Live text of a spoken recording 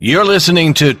You're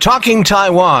listening to Talking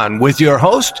Taiwan with your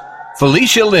host,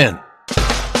 Felicia Lin.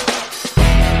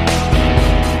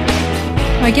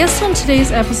 My guest on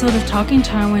today's episode of Talking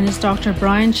Taiwan is Dr.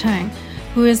 Brian Chang,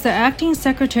 who is the Acting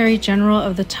Secretary General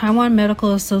of the Taiwan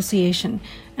Medical Association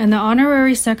and the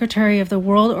Honorary Secretary of the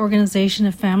World Organization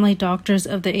of Family Doctors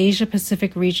of the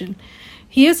Asia-Pacific region.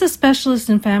 He is a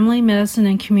specialist in family medicine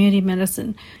and community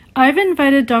medicine. I've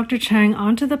invited Dr. Chang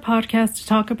onto the podcast to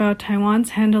talk about Taiwan's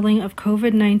handling of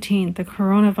COVID-19, the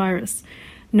coronavirus.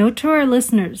 Note to our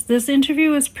listeners, this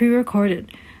interview is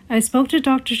pre-recorded. I spoke to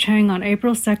Dr. Chang on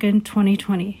April 2nd,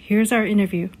 2020. Here's our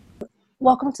interview.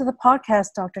 Welcome to the podcast,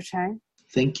 Dr. Chang.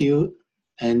 Thank you,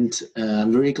 and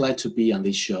I'm very glad to be on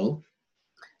this show.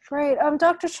 Great.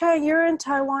 Dr. Chang, you're in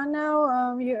Taiwan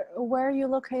now. Where are you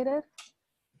located?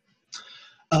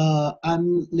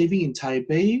 I'm living in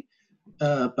Taipei.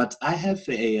 But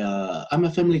I'm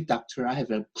a family doctor. I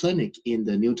have a clinic in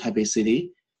the New Taipei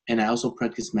City, and I also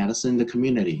practice medicine in the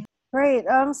community. Great.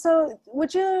 So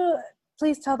would you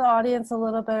please tell the audience a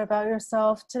little bit about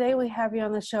yourself? Today we have you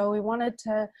on the show. We wanted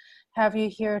to have you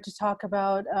here to talk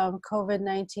about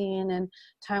COVID-19 and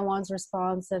Taiwan's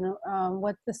response and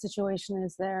what the situation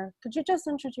is there. Could you just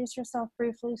introduce yourself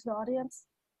briefly to the audience?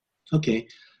 Okay.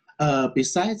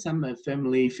 Besides, I'm a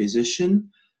family physician.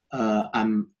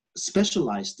 I'm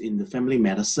specialized in the family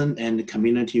medicine and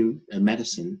community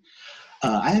medicine.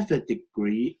 I have a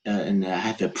degree and I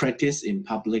have a practice in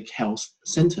public health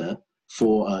center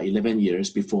for 11 years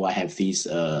before I have this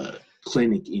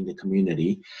clinic in the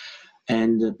community.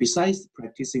 And besides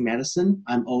practicing medicine,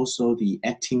 I'm also the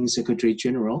Acting Secretary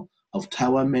General of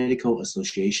Taiwan Medical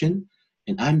Association,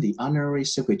 and I'm the Honorary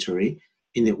Secretary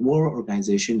in the World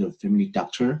Organization of Family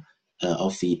Doctors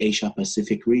of the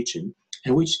Asia-Pacific region,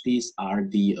 in which these are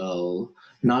the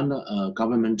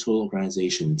non-governmental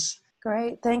organizations.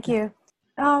 Great, thank you.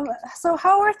 So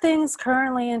how are things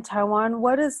currently in Taiwan?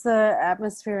 What is the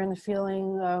atmosphere and the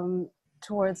feeling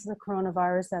towards the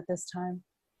coronavirus at this time?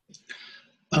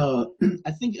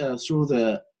 I think through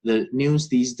the news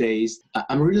these days,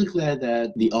 I'm really glad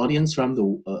that the audience from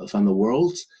the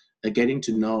world are getting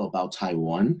to know about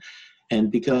Taiwan. And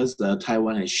because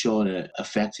Taiwan has shown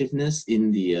effectiveness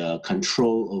in the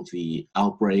control of the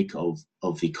outbreak of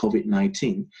the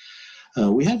COVID-19,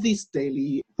 we have these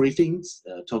daily briefings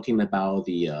talking about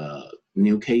the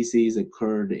new cases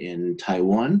occurred in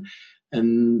Taiwan.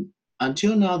 And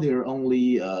until now, there are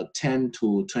only 10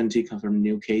 to 20 confirmed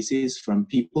new cases from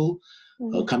people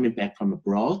coming back from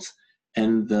abroad.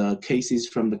 And the cases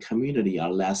from the community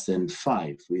are less than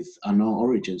 5 with unknown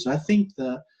origin. So I think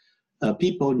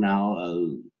people now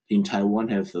in Taiwan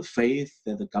have the faith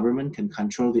that the government can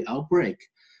control the outbreak.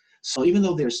 So even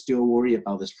though they're still worried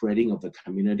about the spreading of the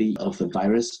community, of the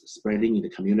virus spreading in the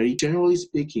community, generally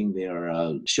speaking, they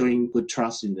are showing good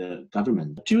trust in the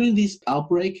government. During this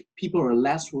outbreak, people are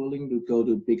less willing to go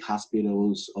to big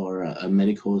hospitals or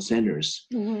medical centers.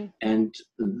 Mm-hmm. And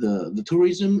the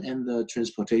tourism and the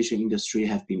transportation industry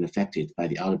have been affected by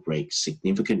the outbreak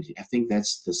significantly. I think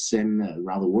that's the same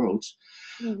around the world.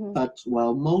 Mm-hmm. But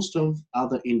while most of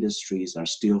other industries are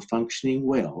still functioning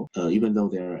well, even though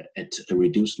they're at a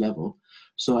reduced level,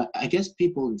 so I guess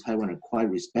people in Taiwan are quite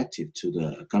receptive to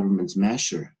the government's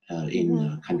measure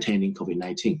in containing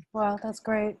COVID-19. Wow, that's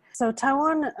great. So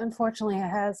Taiwan, unfortunately,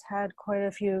 has had quite a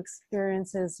few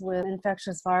experiences with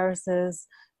infectious viruses.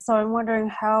 So I'm wondering,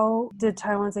 how did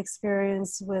Taiwan's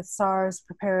experience with SARS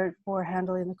prepare it for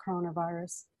handling the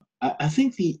coronavirus? I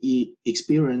think the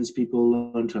experience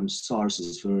people learned from SARS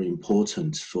is very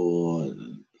important for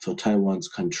Taiwan's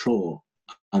control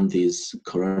on this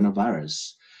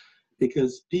coronavirus,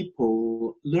 because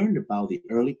people learned about the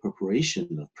early preparation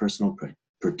of personal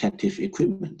protective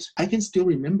equipment. I can still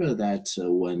remember that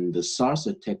when the SARS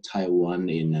attacked Taiwan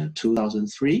in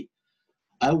 2003,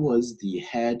 I was the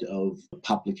head of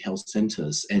public health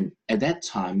centers, and at that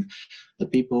time,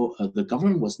 the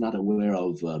government was not aware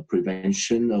of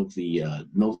prevention of the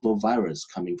novel virus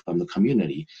coming from the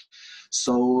community.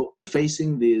 So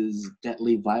facing this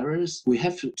deadly virus, we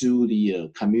have to do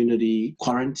the community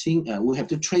quarantine. We have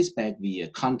to trace back the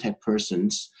contact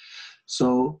persons.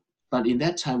 But in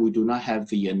that time, we do not have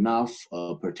the enough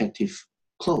protective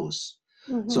clothes.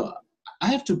 Mm-hmm. So I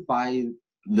have to buy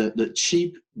the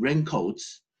cheap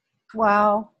raincoats.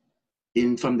 Wow.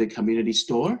 From the community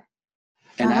store,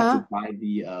 and I have to buy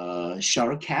the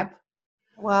shower cap.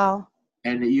 Wow.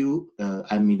 And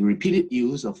repeated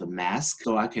use of the mask,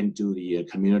 so I can do the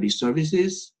community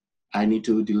services. I need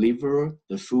to deliver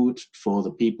the food for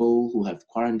the people who have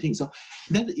quarantine. So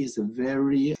that is a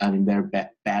very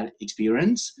bad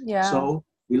experience. Yeah. So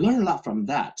we learn a lot from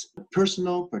that.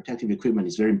 Personal protective equipment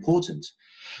is very important.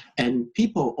 And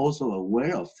people also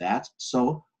aware of that.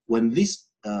 So when this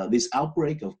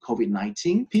outbreak of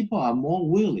COVID-19, people are more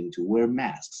willing to wear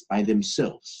masks by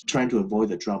themselves, trying to avoid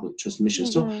the droplet transmission.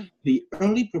 So the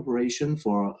early preparation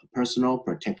for personal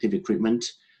protective equipment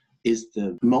is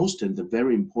the most and the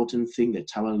very important thing that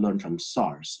Taiwan learned from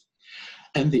SARS.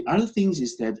 And the other things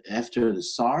is that after the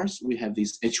SARS, we have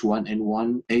this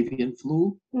H1N1 avian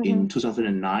flu in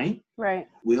 2009. Right.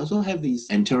 We also have this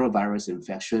enterovirus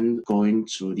infection going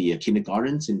through the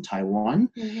kindergartens in Taiwan.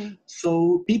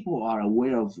 So people are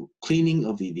aware of cleaning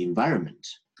of the environment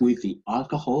with the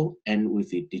alcohol and with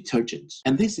the detergents.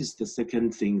 And this is the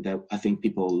second thing that I think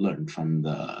people learned from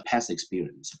the past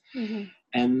experience.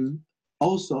 And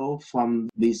also from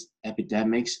these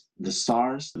epidemics, the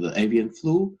SARS, the avian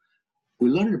flu, we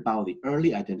learned about the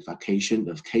early identification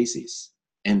of cases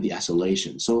and the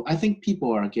isolation. So I think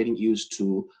people are getting used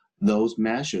to those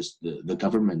measures the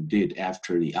government did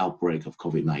after the outbreak of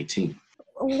COVID-19.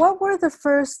 What were the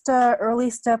first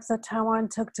early steps that Taiwan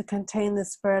took to contain the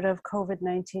spread of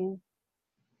COVID-19?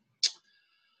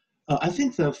 I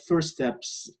think the first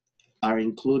steps are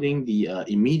including the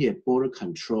immediate border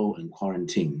control and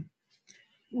quarantine.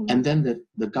 And then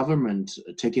the government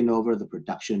taking over the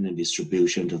production and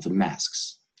distribution of the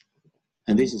masks.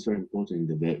 And this is very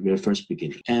important in the very first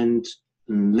beginning. And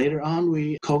later on,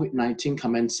 COVID-19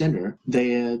 Command Center,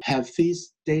 they have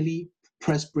this daily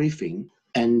press briefing,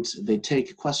 and they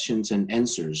take questions and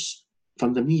answers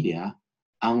from the media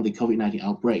on the COVID-19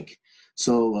 outbreak.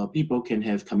 So people can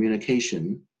have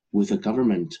communication with the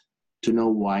government to know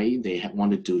why they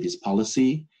want to do this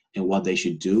policy and what they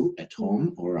should do at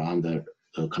home or on the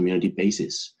community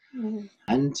basis.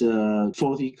 And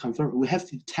for the confirmed, we have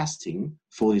the testing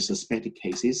for the suspected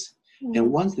cases.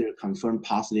 And once they're confirmed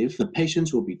positive, the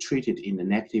patients will be treated in the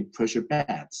negative pressure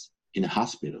beds in the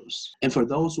hospitals. And for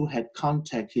those who had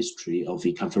contact history of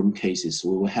the confirmed cases,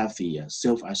 we will have the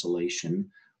self-isolation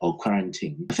or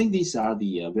quarantine. I think these are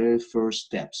the very first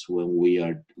steps when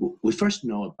we first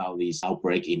know about this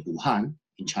outbreak in Wuhan,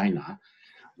 in China.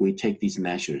 We take these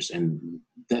measures, and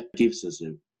that gives us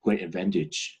a great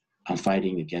advantage on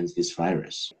fighting against this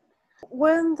virus.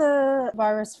 When the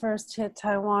virus first hit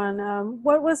Taiwan,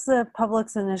 what was the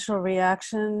public's initial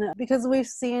reaction? Because we've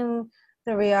seen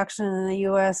the reaction in the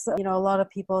U.S., a lot of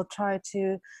people try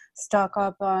to stock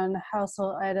up on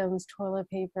household items, toilet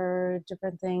paper,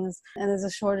 different things, and there's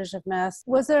a shortage of masks.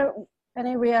 Was there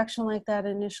any reaction like that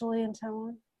initially in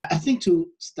Taiwan? I think to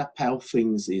stockpile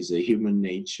things is a human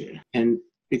nature. And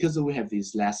because we have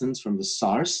these lessons from the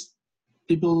SARS,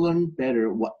 people learn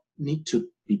better what need to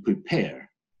be prepared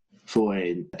for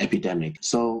an epidemic.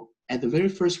 So at the very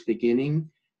first beginning,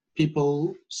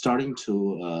 people starting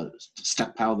to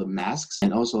stockpile the masks,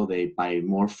 and also they buy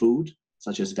more food,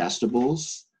 such as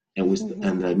vegetables and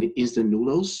the instant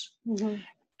noodles.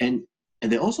 And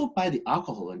they also buy the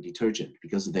alcohol and detergent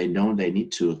because they know they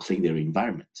need to clean their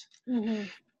environment.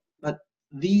 But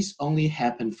these only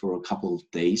happen for a couple of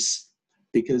days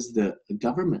because the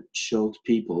government showed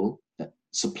people that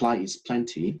supply is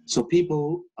plenty, so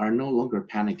people are no longer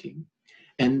panicking.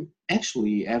 And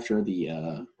actually, after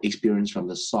the experience from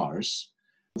the SARS,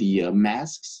 the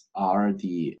masks are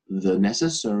the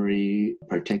necessary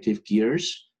protective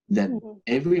gears that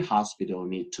every hospital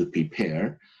need to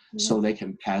prepare so they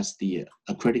can pass the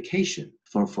accreditation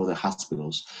for the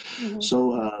hospitals.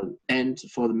 So, and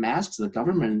for the masks, the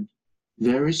government,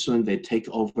 very soon they take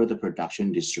over the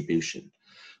production distribution.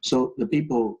 So the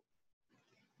people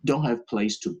don't have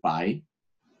place to buy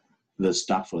the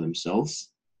stuff for themselves.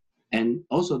 And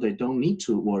also they don't need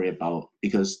to worry about,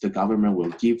 because the government will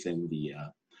give them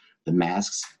the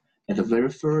masks. At the very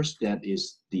first, that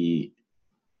is the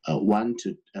 1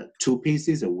 to 2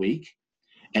 pieces a week.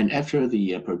 And after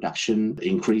the production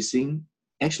increasing,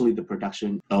 actually the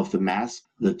production of the mask,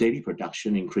 the daily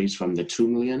production increased from the 2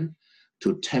 million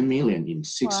to 10 million in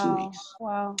 6 weeks.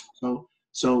 Wow.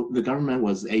 So the government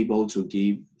was able to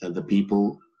give the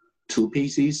people 2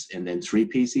 pieces and then 3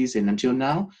 pieces. And until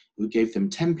now, we gave them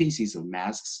 10 pieces of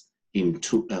masks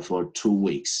for 2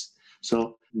 weeks.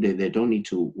 So they don't need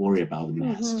to worry about the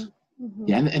masks.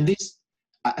 Yeah, and this,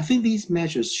 I think these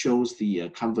measures shows the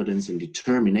confidence and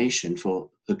determination for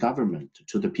the government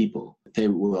to the people. They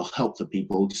will help the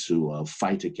people to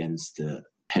fight against the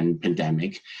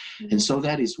pandemic. And so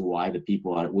that is why the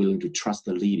people are willing to trust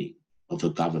the leading of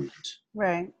the government.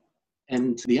 Right.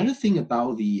 And the other thing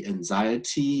about the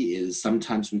anxiety is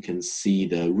sometimes we can see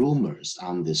the rumors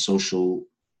on the social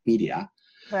media.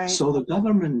 Right. So the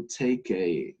government take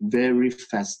a very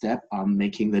fast step on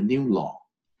making the new law.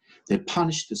 They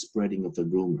punish the spreading of the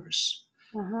rumors.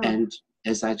 And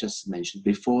as I just mentioned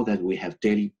before, that we have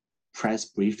daily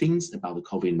press briefings about the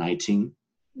COVID-19.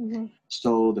 Mm-hmm.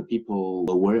 So the people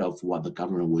are aware of what the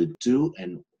government will do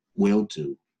and will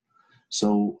do.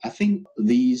 So I think in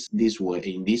these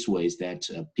ways that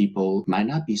people might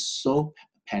not be so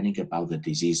panic about the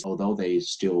disease, although they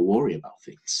still worry about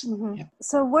things. Mm-hmm. Yeah.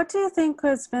 So what do you think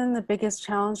has been the biggest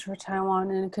challenge for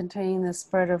Taiwan in containing the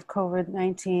spread of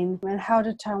COVID-19, and how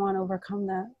did Taiwan overcome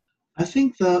that? I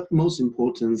think the most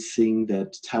important thing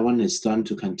that Taiwan has done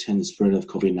to contain the spread of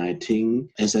COVID-19,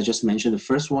 as I just mentioned, the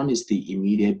first one is the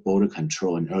immediate border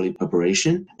control and early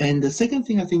preparation. And the second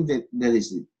thing I think that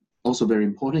is also very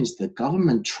important is the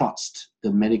government trust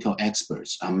the medical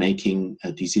experts are making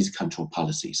disease control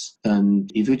policies.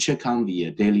 And if you check on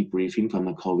the daily briefing from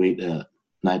the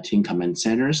COVID-19 command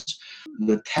centers,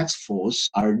 the task force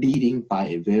are leading by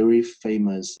a very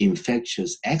famous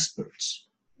infectious experts.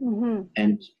 Mm-hmm.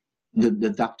 And the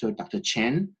Dr.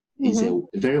 Chen is a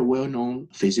very well-known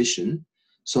physician,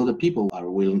 so the people are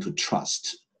willing to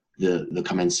trust the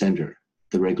command center,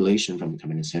 the regulation from the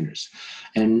command centers.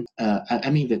 And I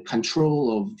mean, the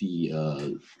control of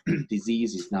the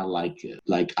disease is not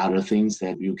like other things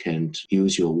that you can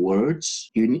use your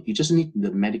words. You just need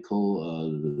the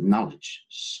medical knowledge.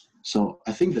 So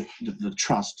I think that the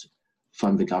trust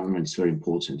from the government is very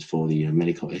important for the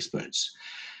medical experts.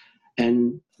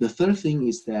 And the third thing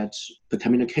is that the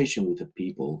communication with the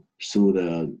people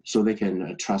so they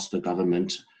can trust the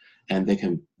government, and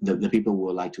the people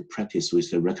would like to practice with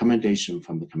the recommendation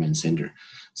from the command center,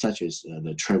 such as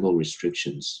the travel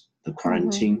restrictions, the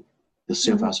quarantine, the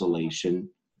self-isolation,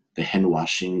 the hand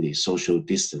washing, the social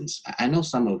distance. I know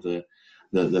some of the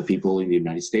people in the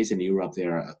United States and Europe,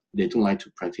 they don't like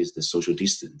to practice the social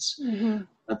distance. Mm-hmm.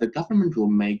 But the government will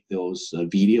make those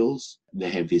videos. They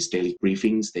have these daily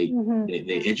briefings. They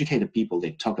educate the people.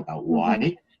 They talk about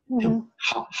why, and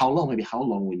how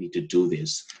long we need to do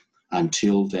this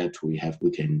until that we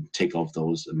can take off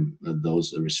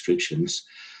those restrictions.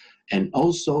 And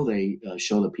also they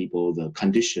show the people the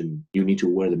condition you need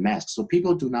to wear the mask. So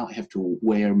people do not have to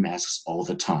wear masks all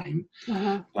the time,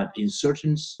 but in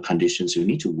certain conditions you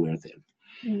need to wear them.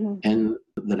 Mm-hmm. And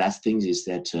the last thing is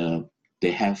that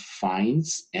they have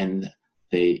fines and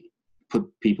they put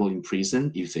people in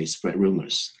prison if they spread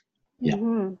rumors. Yeah,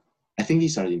 I think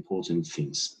these are the important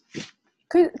things. Yeah.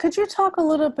 Could you talk a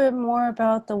little bit more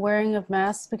about the wearing of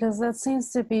masks? Because that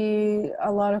seems to be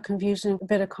a lot of confusion, a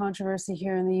bit of controversy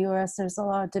here in the U.S. There's a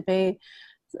lot of debate.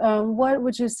 What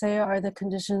would you say are the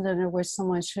conditions under which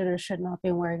someone should or should not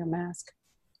be wearing a mask?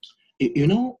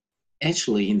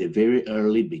 Actually, in the very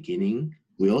early beginning,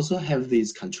 we also have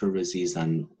these controversies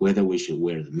on whether we should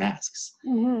wear the masks.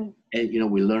 Mm-hmm.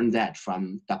 And, we learned that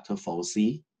from Dr.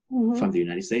 Fauci from the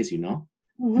United States,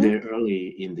 very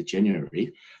early in the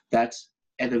January, that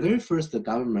at the very first, the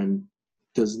government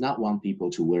does not want people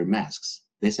to wear masks.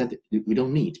 They said we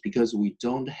don't need, because we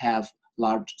don't have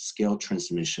large-scale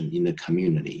transmission in the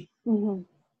community. Mm-hmm.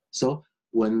 So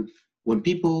when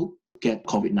people get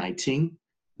COVID-19,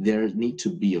 there need to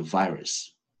be a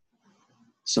virus.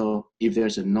 So if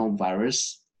there's a known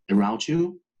virus around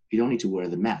you, you don't need to wear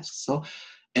the mask. So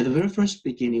at the very first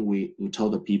beginning, we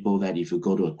told the people that if you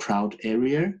go to a crowd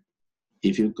area,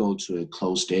 if you go to a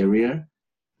closed area,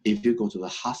 if you go to the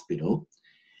hospital,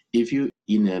 if you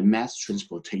in a mass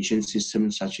transportation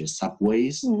system such as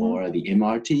subways or the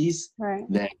MRTs, right,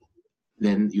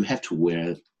 then you have to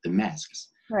wear the masks.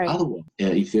 Right. Otherwise,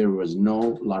 if there was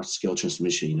no large-scale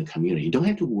transmission in the community, you don't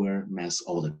have to wear masks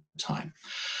all the time.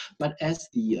 But as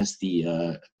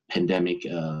the pandemic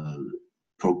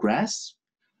progress,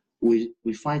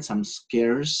 we find some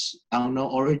scarce, unknown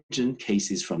origin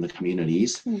cases from the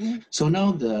communities. Mm-hmm. So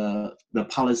now the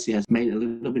policy has made a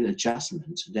little bit of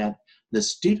adjustment that the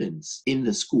students in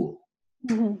the school,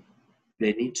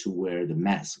 they need to wear the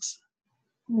masks.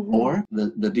 Or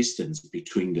the distance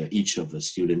between each of the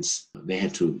students, they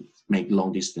had to make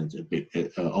long distance a bit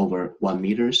over 1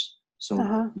 meters,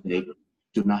 so they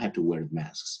do not have to wear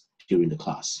masks during the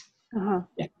class.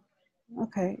 Yeah.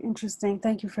 Okay, interesting.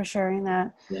 Thank you for sharing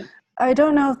that. Yeah. I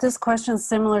don't know if this question is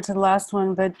similar to the last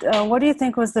one, but what do you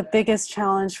think was the biggest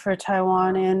challenge for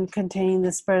Taiwan in containing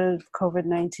the spread of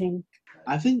COVID-19?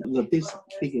 I think the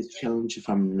biggest challenge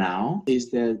from now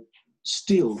is that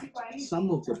still some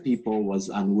of the people was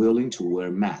unwilling to wear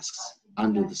masks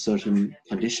under the certain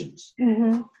conditions.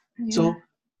 Mm-hmm. Yeah. So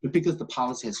because the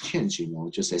policy has changed,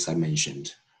 just as I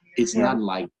mentioned, it's not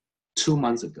like 2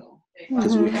 months ago,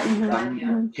 because we have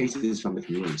some cases from the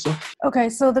community. So okay,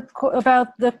 so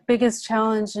about the biggest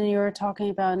challenge, and you were talking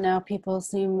about now people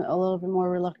seem a little bit more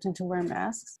reluctant to wear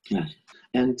masks. Yeah,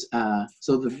 and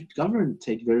so the government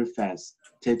take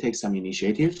some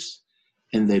initiatives.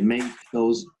 and they make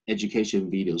those education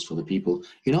videos for the people.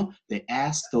 You know, they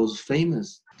ask those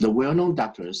famous, the well-known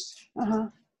doctors,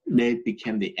 they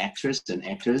became the actress and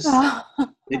actors.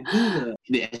 They do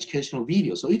the educational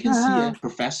video. So you can see a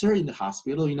professor in the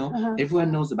hospital, you know,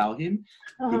 everyone knows about him.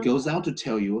 He goes out to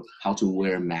tell you how to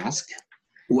wear a mask,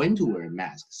 when to wear a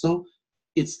mask. So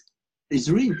it's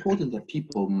really important that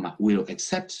people will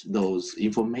accept those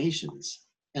informations.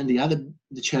 And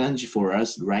the challenge for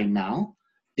us right now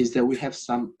is that we have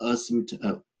some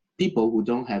people who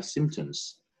don't have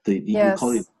symptoms. We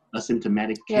call it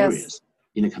asymptomatic carriers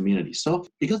in the community. So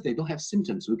because they don't have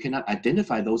symptoms, we cannot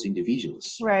identify those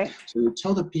individuals. Right. So we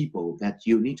tell the people that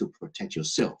you need to protect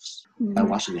yourselves by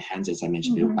washing the hands, as I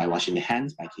mentioned, by washing the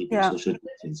hands, by keeping social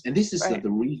distance. And this is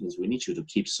the reasons we need you to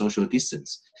keep social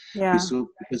distance.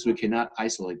 Because we cannot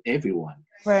isolate everyone.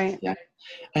 Right. Yeah.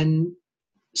 And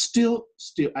still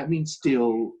the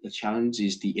challenge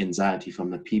is the anxiety from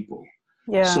the people.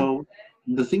 Yeah. So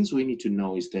the things we need to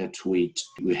know is that we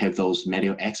have those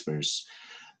medical experts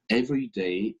every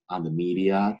day on the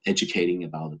media educating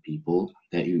about the people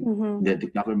that that the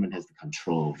government has the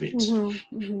control of it.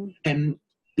 And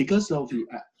because of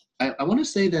I want to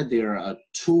say that there are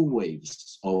two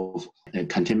waves of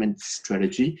containment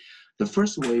strategy. The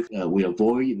first wave, we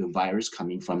avoid the virus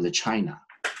coming from the China,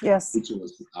 which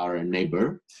was our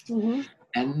neighbor.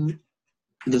 And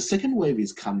the second wave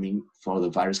is coming for the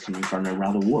virus coming from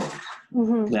around the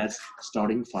world. That's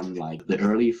starting from like the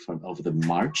early of the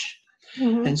March.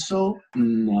 And so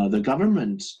the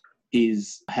government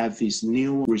have this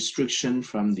new restriction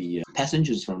from the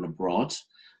passengers from abroad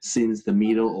since the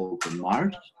middle of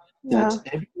March, that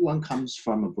everyone comes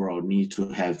from abroad need to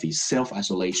have the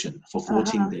self-isolation for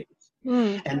 14 days.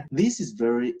 And this is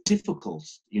very difficult,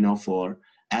 you know, for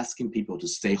asking people to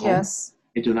stay home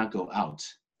and do not go out.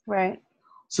 Right.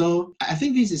 So I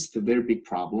think this is the very big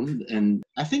problem. And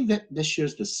I think that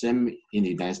shares the same in the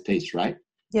United States, right?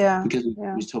 Yeah. Because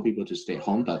we tell people to stay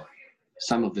home, but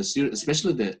some of the students,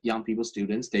 especially the young people,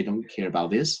 students, they don't care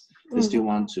about this. They still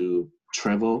want to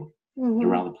travel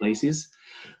around the places.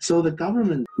 So the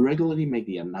government regularly make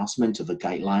the announcement of the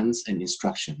guidelines and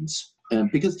instructions.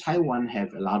 Because Taiwan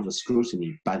have a lot of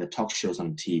scrutiny by the talk shows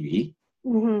on TV.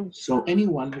 So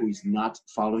anyone who is not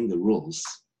following the rules,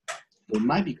 they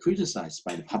might be criticized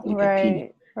by the public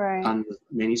opinion on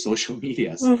many social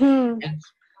medias.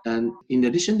 And in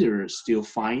addition, there are still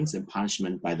fines and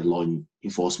punishment by the law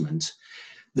enforcement.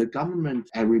 The government,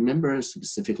 I remember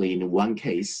specifically in one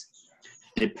case,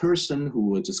 a person who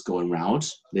was just going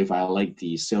around, they violate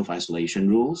the self-isolation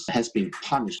rules, has been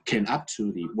punished, came up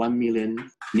to the 1 million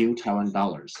new Taiwan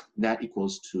dollars. That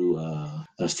equals to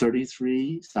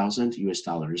 33,000 US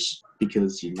dollars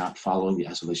because he's not following the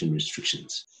isolation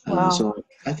restrictions. So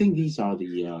I think these are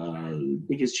the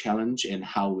biggest challenge and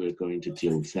how we're going to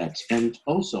deal with that. And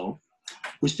also,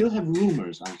 we still have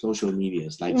rumors on social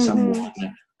medias, like someone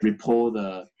report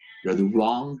the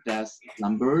wrong death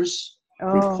numbers,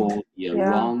 report the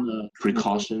wrong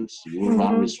precautions,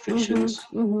 wrong restrictions.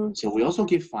 So we also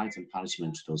give fines and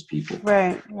punishment to those people.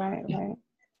 Right.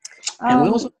 And we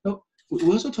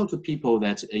also talk to people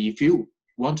that if you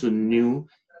want to know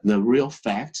the real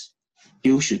fact,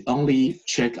 you should only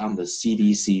check on the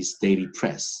CDC's daily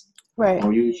press. Right.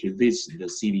 Or you should visit the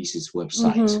CDC's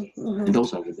website. And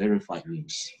those are the verified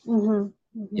news.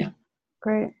 Yeah.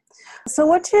 Great. So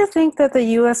what do you think that the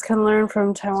U.S. can learn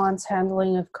from Taiwan's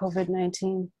handling of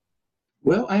COVID-19?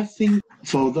 Well, I think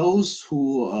for those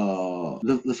who,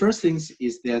 the first thing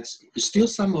is that still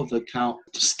some of the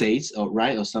states,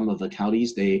 or some of the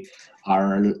counties, they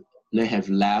have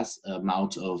less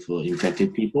amount of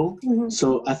infected people.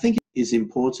 So I think it's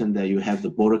important that you have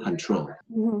the border control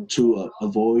to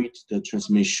avoid the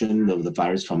transmission of the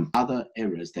virus from other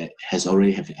areas that has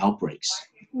already have outbreaks.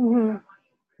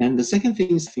 And the second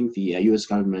thing is, I think the U.S.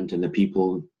 government and the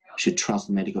people should trust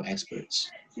medical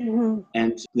experts.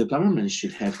 And the government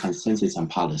should have consensus on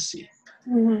policy.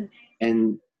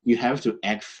 And you have to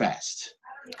act fast.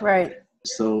 Right.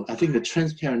 So I think the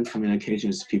transparent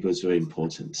communication to people is very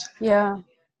important. Yeah.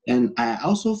 And I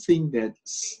also think that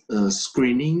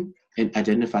screening and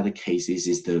identify the cases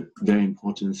is the very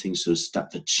important thing to stop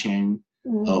the chain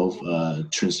of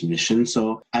transmission.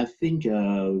 So I think,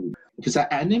 because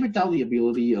I never doubt the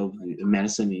ability of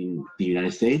medicine in the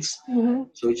United States.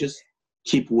 So we just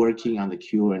keep working on the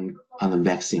cure and on the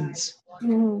vaccines.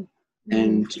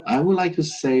 And I would like to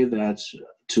say that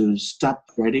to stop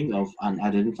spreading of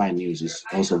unidentified news is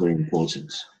also very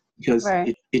important, because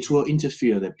it will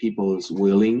interfere that people is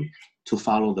willing to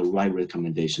follow the right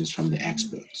recommendations from the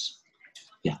experts.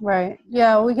 Right.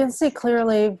 Yeah, we can see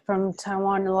clearly from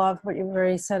Taiwan, a lot of what you've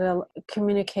already said,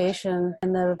 communication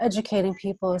and the educating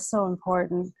people is so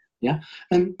important. Yeah,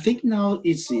 and I think now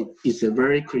it's a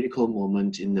very critical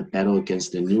moment in the battle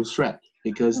against the new threat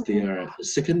because there are a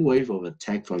second wave of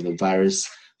attack from the virus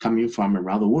coming from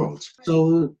around the world.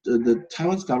 So the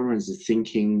Taiwan's government is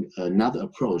thinking another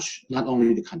approach, not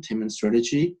only the containment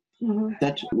strategy,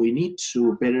 that we need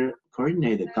to better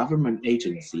coordinate the government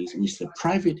agencies with the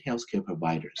private healthcare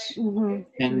providers.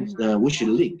 And we should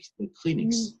link the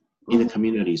clinics in the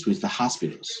communities with the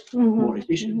hospitals more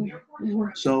efficiently.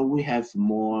 So we'll have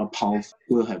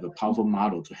a powerful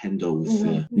model to handle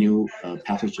with new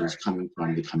pathogens coming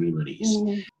from the communities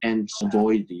and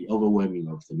avoid the overwhelming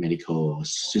of the medical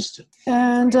system.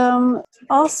 And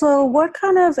also, what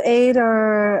kind of aid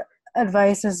or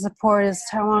advice or support is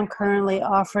Taiwan currently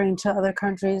offering to other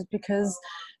countries? Because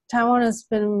Taiwan has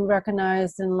been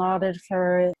recognized and lauded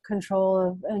for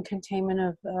control and containment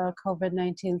of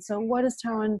COVID-19. So what is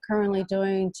Taiwan currently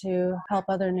doing to help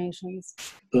other nations?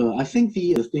 I think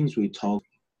the things we talked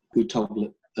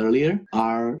earlier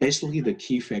are basically the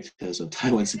key factors of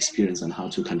Taiwan's experience on how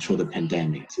to control the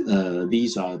pandemic.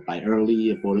 These are by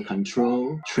early border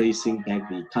control, tracing back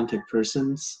the contact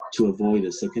persons to avoid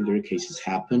the secondary cases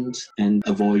happened, and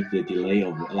avoid the delay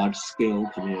of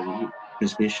large-scale community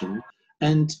transmission.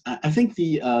 And I think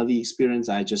the experience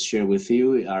I just shared with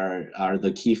you are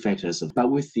the key factors.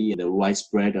 But with the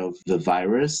widespread of the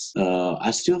virus, I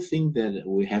still think that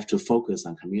we have to focus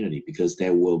on community because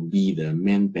that will be the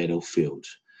main battlefield.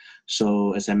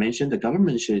 So as I mentioned, the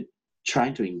government should try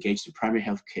to engage the primary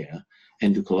health care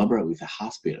and to collaborate with the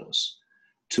hospitals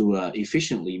to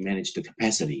efficiently manage the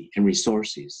capacity and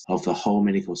resources of the whole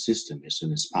medical system as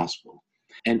soon as possible.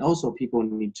 And also people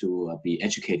need to be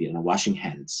educated on washing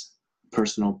hands,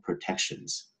 personal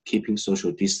protections, keeping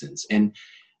social distance. And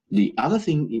the other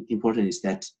thing important is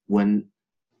that when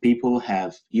people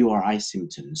have URI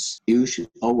symptoms, you should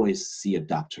always see a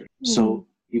doctor. So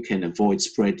you can avoid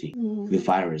spreading the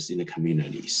virus in the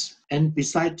communities. And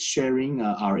besides sharing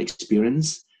our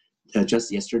experience,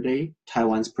 just yesterday,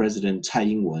 Taiwan's President Tsai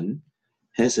Ing-wen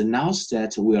has announced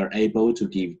that we are able to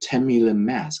give 10 million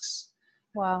masks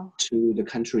to the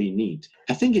country in need.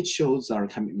 I think it shows our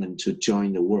commitment to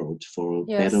join the world for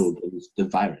battle against the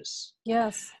virus.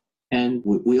 Yes. And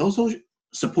we also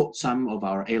support some of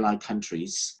our allied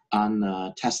countries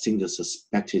on testing the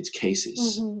suspected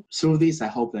cases. Through this, I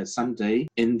hope that someday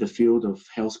in the field of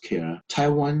healthcare,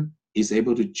 Taiwan is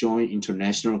able to join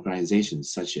international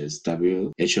organizations such as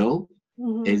WHO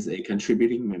as a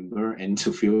contributing member and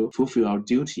to fulfill our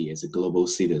duty as a global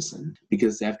citizen.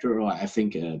 Because after all, I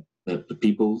think the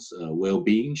people's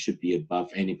well-being should be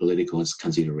above any political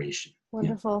consideration.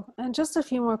 Wonderful. Yeah. And just a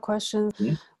few more questions.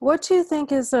 Yeah. What do you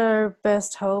think is our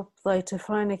best hope, like to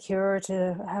find a cure or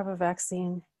to have a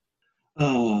vaccine?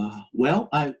 Well,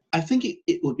 I think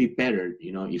it would be better,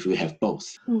 if we have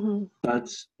both.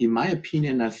 But in my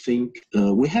opinion, I think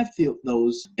we have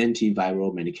those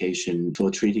antiviral medication for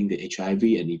treating the HIV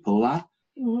and Ebola.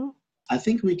 I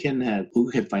think we can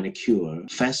find a cure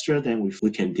faster than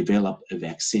we can develop a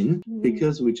vaccine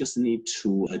because we just need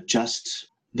to adjust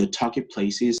the target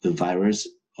places, the virus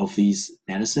of these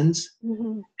medicines,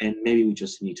 and maybe we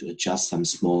just need to adjust some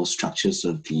small structures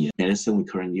of the medicine we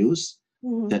currently use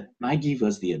that might give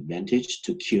us the advantage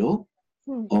to cure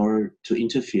or to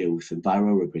interfere with the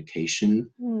viral replication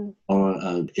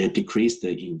or decrease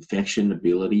the infection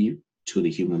ability to the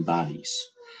human bodies.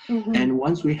 And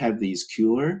once we have these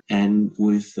cure and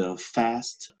with the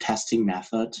fast testing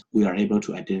method, we are able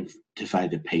to identify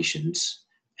the patients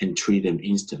and treat them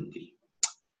instantly.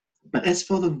 But as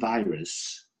for the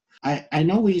virus, I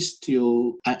know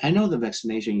I know the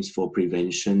vaccination is for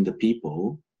prevention. The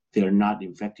people, they are not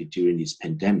infected during this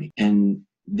pandemic. And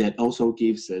that also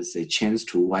gives us a chance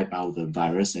to wipe out the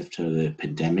virus after the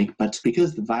pandemic. But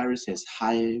because the virus has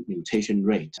high mutation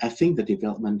rate, I think the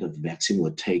development of the vaccine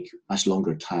will take much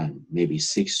longer time, maybe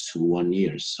 6 to 1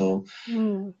 year. So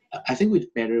I think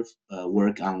we'd better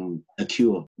work on a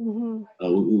cure.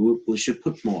 We should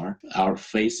put more our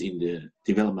faith in the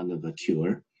development of a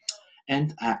cure.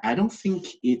 And I don't think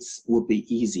it would be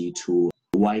easy to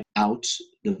wipe out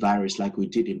the virus like we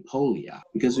did in polio,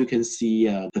 because we can see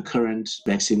the current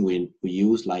vaccine we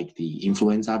use, like the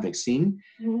influenza vaccine,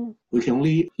 we can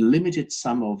only limit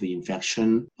some of the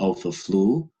infection of the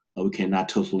flu. We cannot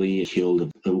totally kill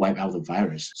wipe out the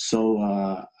virus. So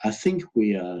I think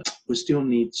we still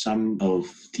need some of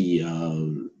the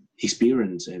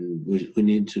experience, and we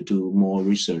need to do more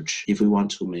research if we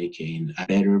want to make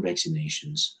better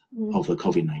vaccinations of the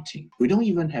COVID-19. We don't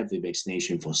even have the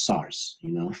vaccination for SARS,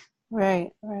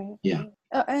 Right, right. Yeah.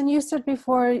 And you said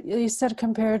before, you said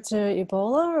compared to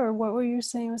Ebola, or what were you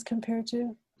saying was compared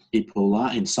to?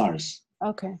 Ebola and SARS.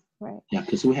 Okay, right. Yeah,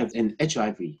 because we have an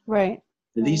HIV. Right.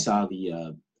 These are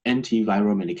the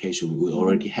antiviral medication we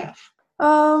already have.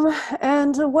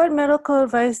 And what medical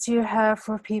advice do you have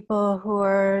for people who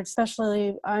are,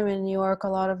 especially I'm in New York, a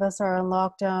lot of us are on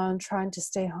lockdown, trying to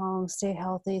stay home, stay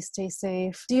healthy, stay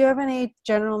safe. Do you have any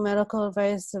general medical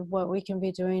advice of what we can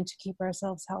be doing to keep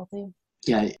ourselves healthy?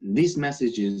 Yeah, these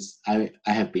messages, I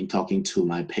have been talking to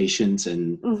my patients,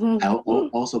 and I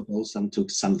also go to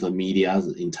some of the media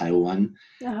in Taiwan.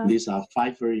 These are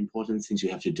 5 very important things you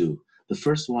have to do. The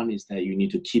first one is that you need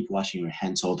to keep washing your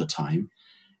hands all the time,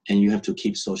 and you have to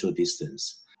keep social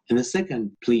distance. And the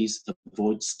second, please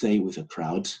avoid stay with a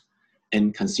crowd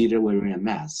and consider wearing a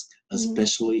mask,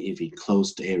 especially if in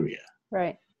closed area.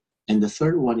 Right. And the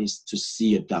third one is to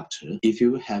see a doctor if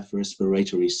you have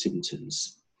respiratory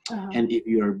symptoms. And if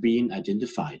you are being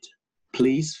identified,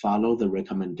 please follow the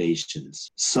recommendations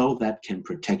so that can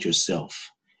protect yourself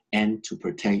and to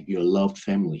protect your loved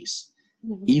families,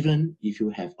 even if you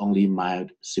have only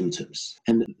mild symptoms.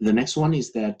 And the next one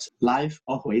is that life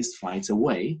always finds a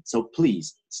way. So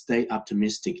please stay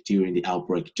optimistic during the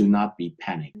outbreak. Do not be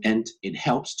panicked. And it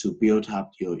helps to build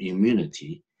up your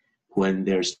immunity when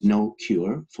there's no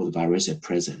cure for the virus at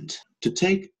present. To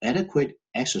take adequate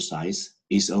exercise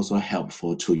is also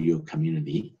helpful to your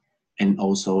community, and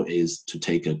also is to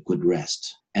take a good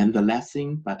rest. And the last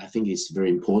thing, but I think it's very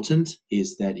important,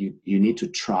 is that you need to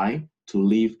try to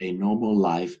live a normal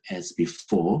life as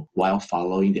before while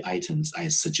following the items I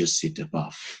suggested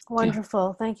above.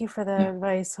 Wonderful. Yeah. Thank you for the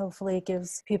advice. Hopefully it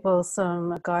gives people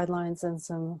some guidelines and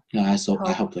some hope.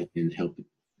 I hope that can help.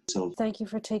 So thank you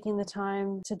for taking the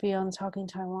time to be on Talking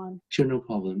Taiwan. Sure, no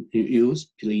problem. You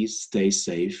please stay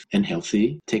safe and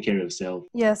healthy. Take care of yourself.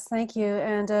 Yes, thank you.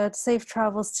 And safe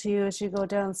travels to you as you go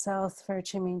down south for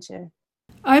Qingmingzhi.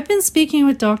 I've been speaking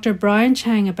with Dr. Brian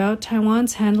Chang about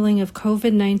Taiwan's handling of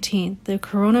COVID-19, the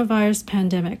coronavirus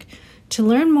pandemic. To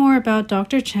learn more about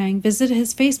Dr. Chang, visit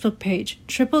his Facebook page,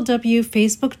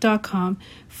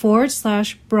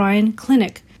 www.facebook.com/Brian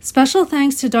Clinic. Special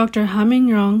thanks to Dr. Ha-Ming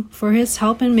Rong for his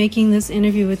help in making this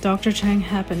interview with Dr. Chang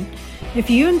happen. If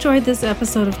you enjoyed this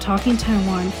episode of Talking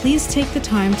Taiwan, please take the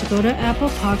time to go to Apple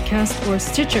Podcast or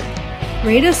Stitcher.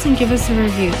 Rate us and give us a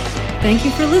review. Thank you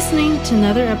for listening to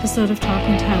another episode of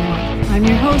Talking Taiwan. I'm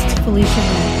your host, Felicia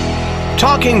Lin.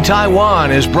 Talking Taiwan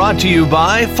is brought to you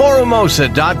by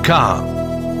Forumosa.com.